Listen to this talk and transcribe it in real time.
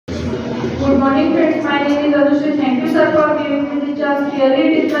Good morning friends, my name is Anushri. Thank you sir for giving me the chance. Really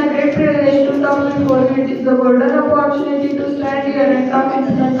it is my great privilege to talk before you. It is the golden opportunity to stand here and talk in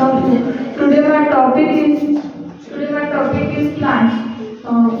front of you. Today my topic is plants.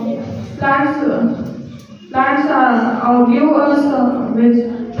 Plants give us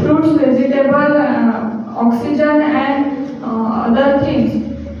fruits, vegetable, oxygen and other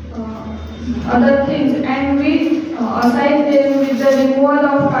things, and we aside them with the removal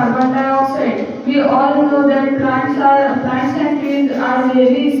of carbon dioxide. We all know that plants and trees are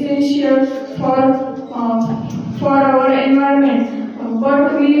very essential for our environment. But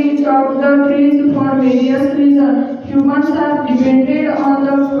we chop the trees for various reasons. Humans are dependent on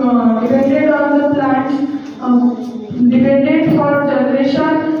the plants, dependent for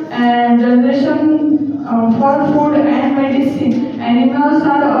generation for food and medicine. Animals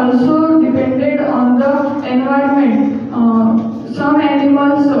are also dependent on the environment. Some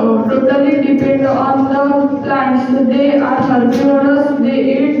animals totally depend on the plants. They are herbivorous. They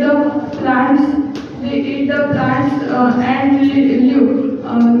eat the plants. And live.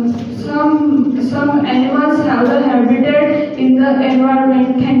 Some animals have the habitat in the environment.